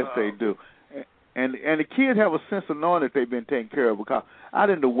know, yes, they do, and the kids have a sense of knowing that they've been taken care of, because out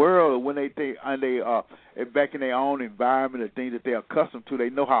in the world, when they back in their own environment and things that they're accustomed to, they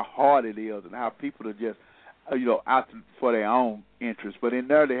know how hard it is and how people are just out for their own interests. But in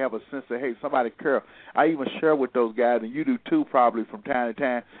there, they have a sense of, hey, somebody cares. I even share with those guys, and you do too, probably from time to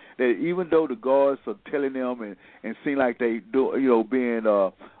time, that even though the guards are telling them and seem like they do, being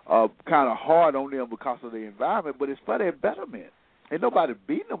kind of hard on them because of the environment, but it's for their betterment. Ain't nobody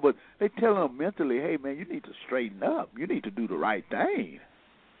beating them, but they telling them mentally, hey, man, you need to straighten up. You need to do the right thing.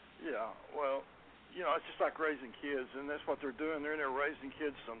 Yeah, well, it's just like raising kids, and that's what they're doing. They're in there raising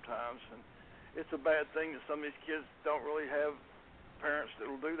kids sometimes, and it's a bad thing that some of these kids don't really have parents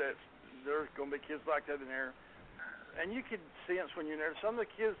that will do that. There's going to be kids like that in there. And you can sense when you're in there, some of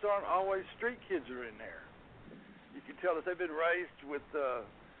the kids aren't always street kids are in there. You can tell that they've been raised with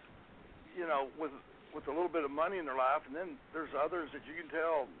with a little bit of money in their life, and then there's others that you can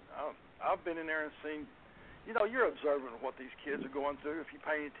tell. I've been in there and seen, you're observant of what these kids are going through if you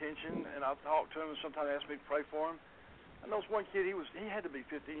pay attention, and I've talked to them and sometimes ask me to pray for them. I know this one kid, he had to be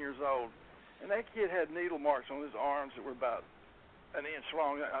 15 years old, and that kid had needle marks on his arms that were about an inch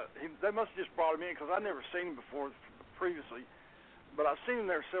long. They must have just brought him in because I'd never seen him before previously, but I've seen him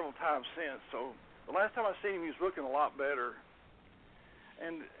there several times since. So the last time I seen him, he was looking a lot better.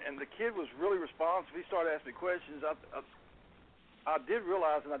 And the kid was really responsive. He started asking me questions. I did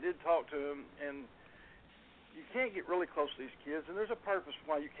realize, and I did talk to him, and you can't get really close to these kids, and there's a purpose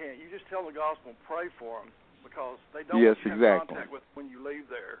why you can't. You just tell them the gospel and pray for them because they don't want you to have contact with them when you leave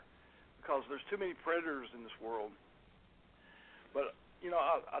there. because there's too many predators in this world. But, you know,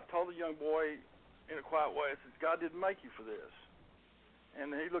 I told the young boy in a quiet way, I said, God didn't make you for this.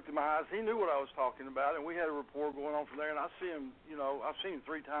 And he looked in my eyes. He knew what I was talking about, and we had a rapport going on from there. And I see him, you know, I've seen him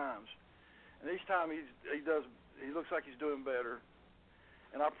 3 times. And each time he looks like he's doing better.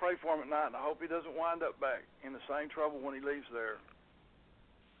 And I pray for him at night, and I hope he doesn't wind up back in the same trouble when he leaves there.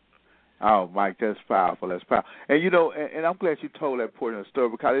 Oh, Mike, that's powerful. That's powerful. And, you know, and I'm glad you told that portion of the story,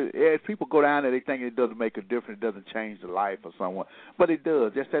 because as people go down there, they think it doesn't make a difference, it doesn't change the life of someone. But it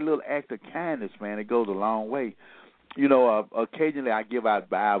does. Just that little act of kindness, man, it goes a long way. You know, occasionally I give out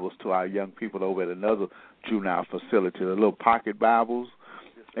Bibles to our young people over at another juvenile facility, the little pocket Bibles.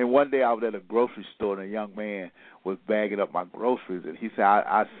 And one day I was at a grocery store, and a young man was bagging up my groceries, and he said,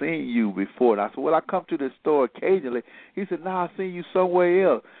 I seen you before. And I said, well, I come to this store occasionally. He said, no, I seen you somewhere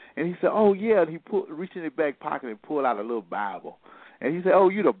else. And he said, oh, yeah. And he reached in his back pocket and pulled out a little Bible. And he said, oh,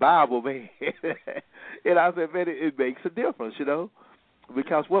 you the Bible, man. And I said, man, it makes a difference, you know,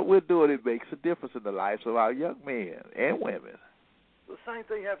 because what we're doing, it makes a difference in the lives of our young men and women. The same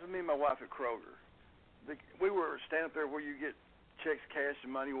thing happened to me and my wife at Kroger. We were standing up there where you get checks, cash,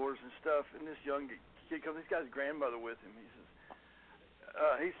 and money orders and stuff, and this young kid comes. He's got his grandmother with him. He says,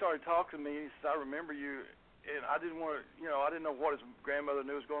 he started talking to me. He said, I remember you, and I didn't want to, you know, I didn't know what his grandmother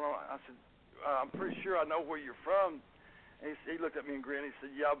knew was going on. I said, I'm pretty sure I know where you're from. And he looked at me and grinned. He said,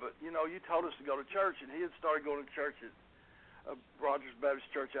 yeah, but, you know, you told us to go to church, and he had started going to church at Rogers Baptist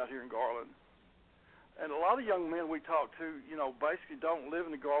Church out here in Garland. And a lot of young men we talk to, you know, basically don't live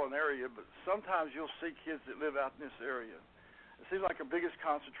in the Garland area, but sometimes you'll see kids that live out in this area. It seems like the biggest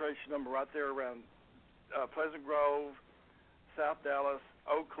concentration number right there around Pleasant Grove, South Dallas,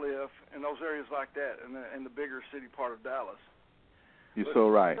 Oak Cliff, and those areas like that, and the bigger city part of Dallas. You're so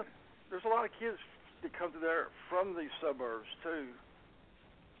right. There's a lot of kids that come to there from these suburbs, too,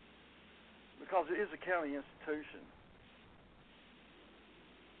 because it is a county institution.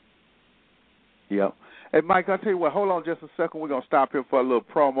 Yep. Hey, Mike, I'll tell you what, hold on just a second. We're going to stop here for a little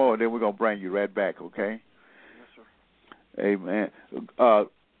promo, and then we're going to bring you right back, okay? Amen. We're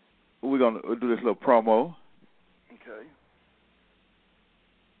going to do this little promo.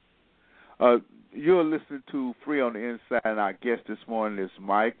 Okay. You're listening to Free on the Inside, and our guest this morning is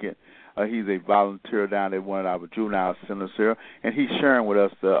Mike, and he's a volunteer down at one of our juvenile centers here, and he's sharing with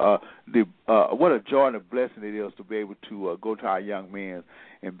us what a joy and a blessing it is to be able to go to our young men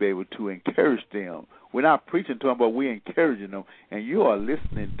and be able to encourage them. We're not preaching to them, but we're encouraging them, and you are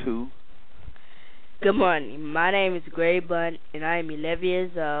listening to... Good morning. My name is Gray Bunn, and I am 11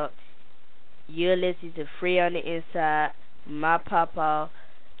 years old. You're listening to Free on the Inside. My papa,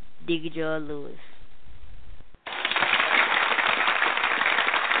 Digger Joe Lewis.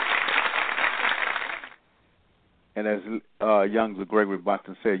 And as young Gregory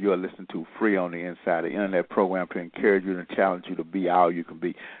Bunton said, you are listening to Free on the Inside, the internet program to encourage you and challenge you to be all you can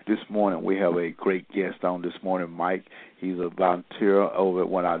be. This morning we have a great guest on this morning, Mike. He's a volunteer over at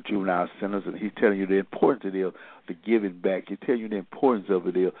one of our juvenile centers, and he's telling you the importance it is to give it back. He's telling you the importance of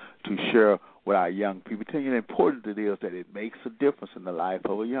it is to share with our young people. He's telling you the importance it is that it makes a difference in the life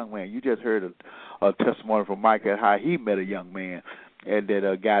of a young man. You just heard a testimony from Mike at how he met a young man and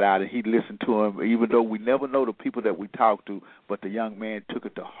that got out, and he listened to him, even though we never know the people that we talk to, but the young man took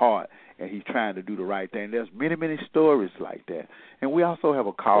it to heart, and he's trying to do the right thing. There's many, many stories like that. And we also have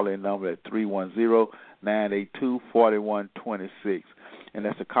a call-in number at 310-982-4126, and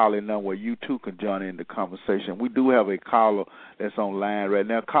that's a call-in number where you, too, can join in the conversation. We do have a caller that's online right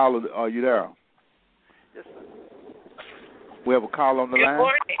now. Caller, are you there? Yes, sir. We have a call on the line?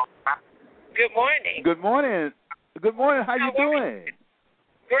 Good morning. Good morning. Good morning. How you doing?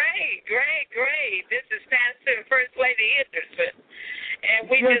 Great. This is Pastor and First Lady Henderson. And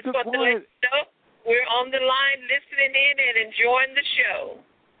we just want to let you know we're on the line listening in and enjoying the show.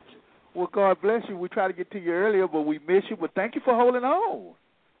 Well, God bless you. We tried to get to you earlier, but we miss you. But thank you for holding on.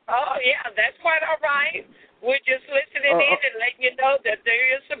 Oh, yeah, that's quite all right. We're just listening in and letting you know that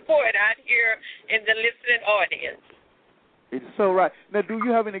there is support out here in the listening audience. It's so right. Now, do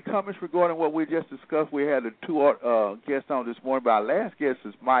you have any comments regarding what we just discussed? We had 2 guests on this morning, but our last guest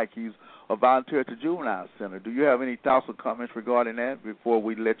is Mike. He's a volunteer at the Juvenile Center. Do you have any thoughts or comments regarding that before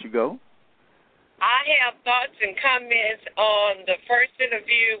we let you go? I have thoughts and comments on the first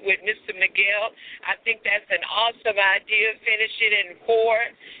interview with Mr. Miguel. I think that's an awesome idea. Finish it in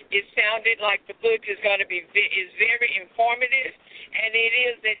 4. It sounded like the book is going to be very informative, and it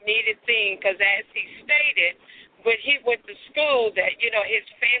is a needed thing because, as he stated, when he went to school, that, you know, his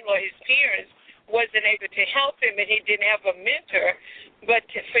family or his parents wasn't able to help him and he didn't have a mentor. But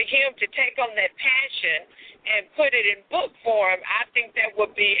for him to take on that passion and put it in book form, I think that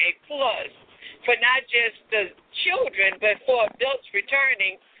would be a plus for not just the children, but for adults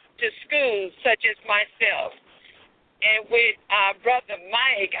returning to schools such as myself. And with Brother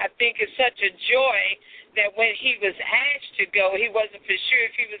Mike, I think it's such a joy that when he was asked to go, he wasn't for sure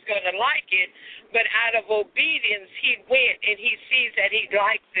if he was going to like it, but out of obedience, he went, and he sees that he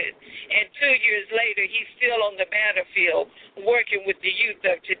likes it. And 2 years later, he's still on the battlefield working with the youth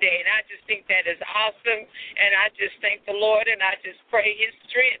of today. And I just think that is awesome, and I just thank the Lord, and I just pray his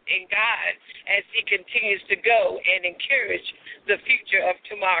strength in God as he continues to go and encourage the future of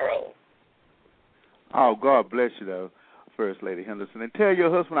tomorrow. Oh, God bless you, though, First Lady Henderson. And tell your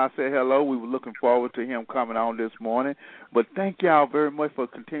husband I said hello. We were looking forward to him coming on this morning. But thank y'all very much for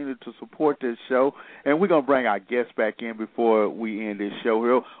continuing to support this show. And we're going to bring our guests back in before we end this show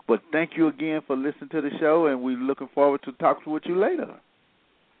here. But thank you again for listening to the show, and we're looking forward to talking with you later.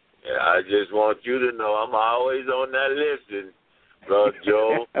 Yeah, I just want you to know I'm always on that list, Brother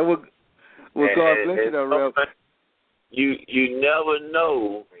Joe. well, God bless you, though, Rev. You never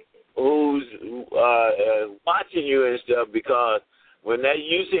know who's watching you and stuff, because when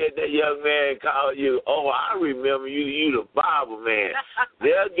you said that young man called you, oh, I remember you the Bible man.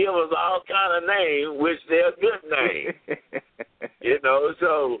 They'll give us all kind of names, which they're good names.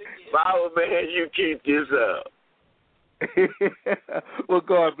 So Bible man, you keep this up. Well,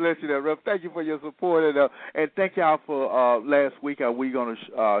 God bless you there, Rev. Thank you for your support, and thank y'all for last week. We're going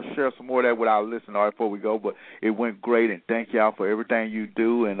to share some more of that with our listeners before we go, but it went great, and thank y'all for everything you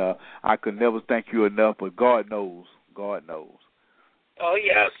do, and I could never thank you enough, but God knows. God knows. Oh,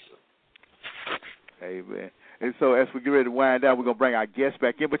 yes. Amen. And so as we get ready to wind down, we're going to bring our guests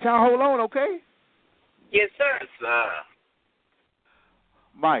back in, but y'all hold on, okay? Yes, sir. Yes, sir.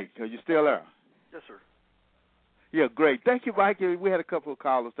 Mike, are you still there? Yes, sir. Yeah, great. Thank you, Mike. We had a couple of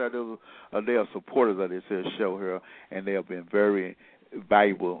callers that they are supporters of this here show here, and they have been very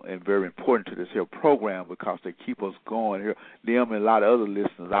valuable and very important to this here program because they keep us going here. Them and a lot of other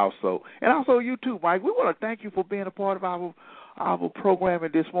listeners also. And also you too, Mike. We want to thank you for being a part of our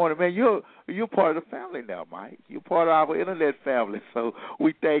programming this morning. Man, you're part of the family now, Mike. You're part of our internet family, so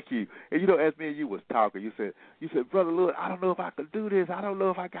we thank you. And as me and you was talking, you said, Brother Lewis, I don't know if I could do this. I don't know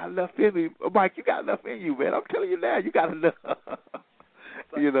if I got enough in me. Mike, you got enough in you, man. I'm telling you now, you got enough.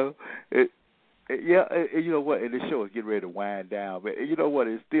 You know what? And the show is getting ready to wind down. But you know what?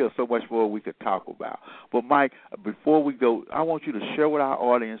 There's still so much more we could talk about. But Mike, before we go, I want you to share with our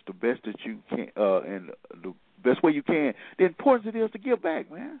audience the best that you can, and the best way you can, the importance it is to give back,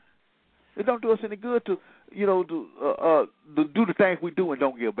 man. It don't do us any good to do the things we do and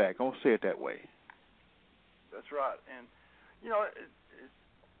don't give back. I don't say it that way. That's right. And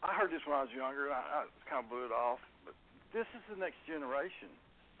I heard this when I was younger, and I kind of blew it off. But this is the next generation.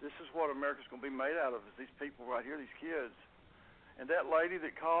 This is what America's going to be made out of, is these people right here, these kids. And that lady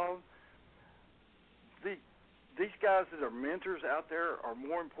that called, these guys that are mentors out there are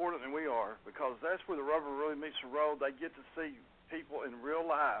more important than we are, because that's where the rubber really meets the road. They get to see people in real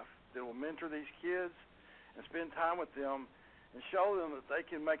life that will mentor these kids and spend time with them and show them that they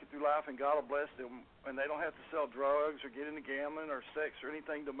can make it through life and God will bless them, and they don't have to sell drugs or get into gambling or sex or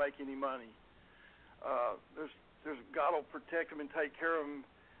anything to make any money. There's God will protect them and take care of them,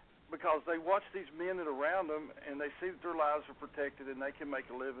 because they watch these men that are around them and they see that their lives are protected and they can make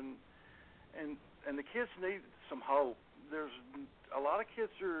a living. And the kids need some hope. There's a lot of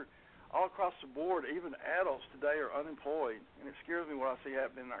kids are all across the board, even adults today, are unemployed, and it scares me what I see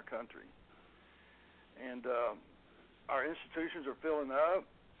happening in our country. And our institutions are filling up,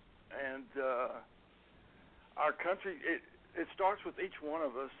 and our country, it starts with each one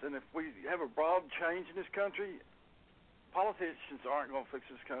of us. And if we have a broad change in this country, politicians aren't going to fix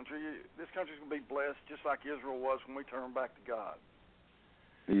this country. This country's going to be blessed just like Israel was when we turn back to God.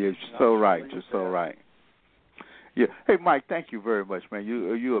 You're so right. You're so right. Yeah. Hey, Mike, thank you very much, man.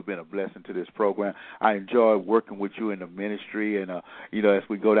 You have been a blessing to this program. I enjoy working with you in the ministry, and as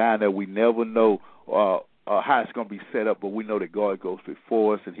we go down there, we never know how it's going to be set up, but we know that God goes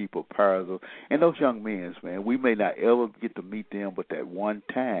before us and He prepares us. And those young men, man, we may not ever get to meet them but that one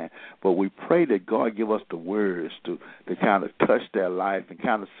time, but we pray that God give us the words to kind of touch their life and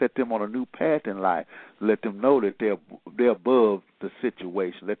kind of set them on a new path in life. Let them know that they're above the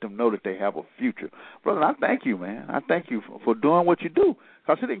situation. Let them know that they have a future. Brother, I thank you, man. I thank you for doing what you do,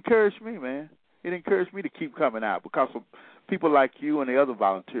 because it encouraged me, man. It encouraged me to keep coming out because of people like you and the other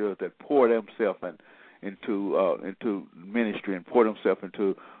volunteers that pour themselves into ministry and pour themselves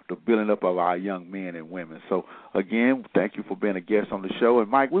into the building up of our young men and women. So, again, thank you for being a guest on the show. And,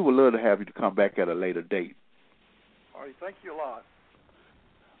 Mike, we would love to have you to come back at a later date. All right, thank you a lot.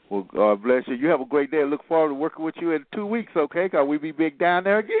 Well, God bless you. You have a great day. I look forward to working with you in 2 weeks, okay? Because we'll be big down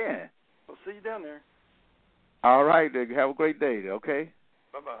there again. We'll see you down there. All right, then. Have a great day, okay?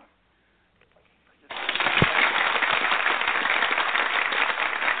 Bye-bye.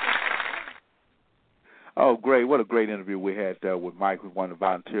 Oh, great. What a great interview we had there with Mike, who's one of the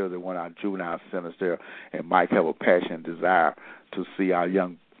volunteers at one of our juvenile centers there. And Mike have a passion and desire to see our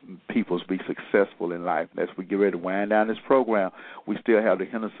young peoples be successful in life. As we get ready to wind down this program, we still have the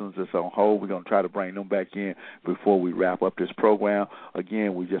Hendersons that's on hold. We're going to try to bring them back in before we wrap up this program.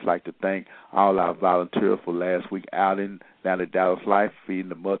 Again, we just like to thank all our volunteers for last week outing down at Dallas Life, feeding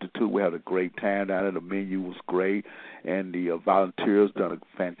the multitude. We had a great time down there. The menu was great, and the volunteers done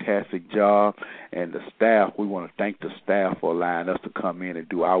a fantastic job. And the staff, we want to thank the staff for allowing us to come in and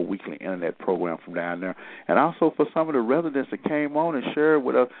do our weekly internet program from down there. And also for some of the residents that came on and shared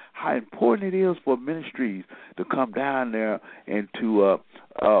with us how important it is for ministries to come down there and to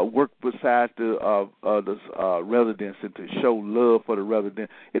work beside the residents and to show love for the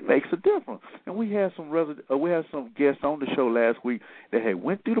residents. It makes a difference. And we had some guests on the show last week that had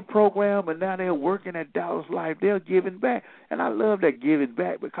went through the program and now they're working at Dallas Life. They're giving back. And I love that giving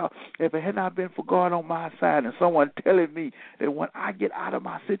back, because if it had not been for God on my side and someone telling me that when I get out of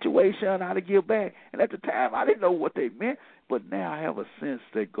my situation, how to give back. And at the time, I didn't know what they meant, but now I have a sense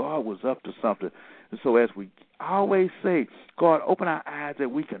that God was up to something. And so as we always say, God, open our eyes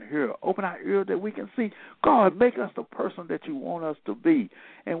that we can hear, open our ears that we can see. God, make us the person that you want us to be.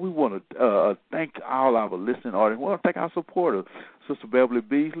 And we want to thank all our listening audience. We want to thank our supporters, Sister Beverly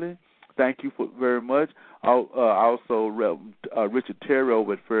Beasley. Thank you very much. Also, Richard Terry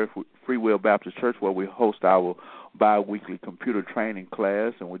over at Free Will Baptist Church, where we host our bi-weekly computer training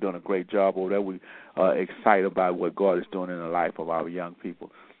class, and we're doing a great job over there. We're excited about what God is doing in the life of our young people.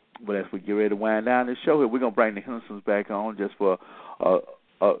 But as we get ready to wind down this show here, we're going to bring the Hendersons back on just for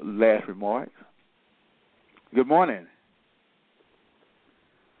last remarks. Good morning.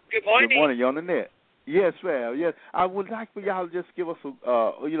 Good morning. Good morning. You're on the net. Yes, ma'am. Yes, I would like for y'all to just give us,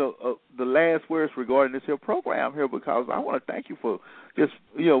 the last words regarding this here program here, because I want to thank you for just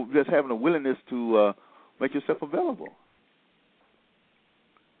having a willingness to make yourself available.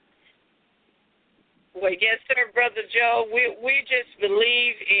 Well, yes, sir, Brother Joe. We just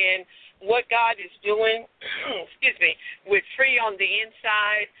believe in what God is doing, with Free on the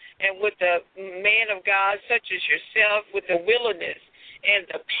Inside and with the man of God such as yourself, with the willingness and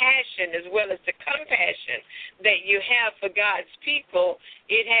the passion as well as the compassion that you have for God's people.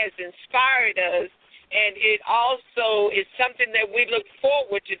 It has inspired us, and it also is something that we look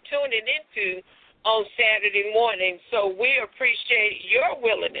forward to tuning into on Saturday morning. So we appreciate your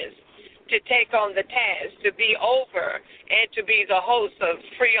willingness to take on the task, to be over, and to be the host of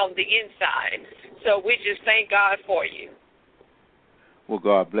Free on the Inside. So we just thank God for you. Well,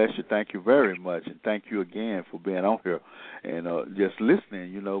 God bless you. Thank you very much, and thank you again for being on here and just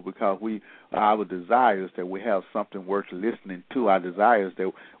listening, because our desire is that we have something worth listening to. Our desire is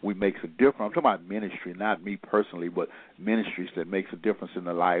that we make a difference. I'm talking about ministry, not me personally, but ministries that makes a difference in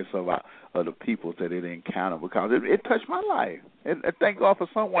the lives of the people that it encounter, because it touched my life. And thank God for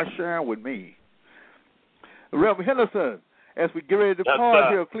someone sharing with me. Reverend Henderson, as we get ready to pause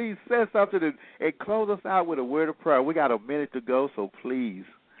here, please say something and close us out with a word of prayer. We got a minute to go, so please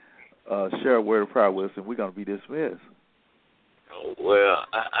share a word of prayer with us, and we're going to be dismissed. Well,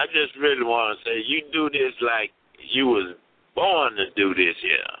 I just really want to say you do this like you was born to do this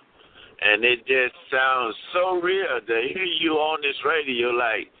here. And it just sounds so real to hear you on this radio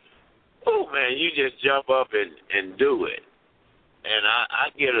like, oh, man, you just jump up and do it. And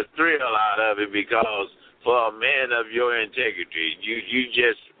I get a thrill out of it, because for a man of your integrity, you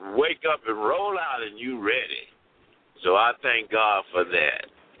just wake up and roll out and you ready. So I thank God for that.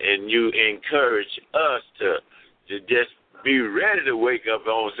 And you encourage us to just be ready to wake up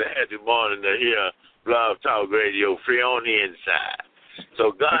on Saturday morning to hear Blog Talk Radio, Free on the Inside.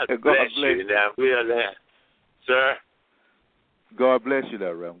 So God bless you. Now, sir? God bless you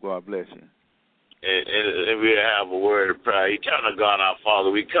there, Reverend. God bless you. And we'll have a word of prayer. Eternal God, our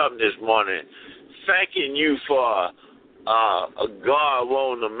Father, we come this morning thanking you for God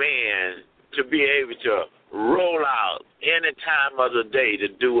wanting a man to be able to roll out any time of the day to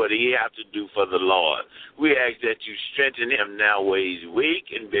do what he has to do for the Lord. We ask that you strengthen him now where he's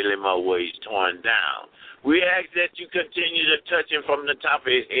weak and build him up where he's torn down. We ask that you continue to touch him from the top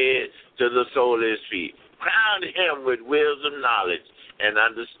of his head to the sole of his feet. Crown him with wisdom, knowledge, and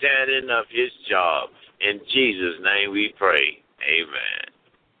understanding of his job. In Jesus' name we pray. Amen.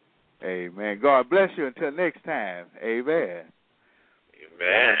 Amen. God bless you until next time. Amen.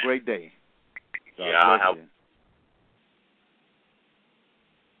 Amen. Have a great day. God bless you.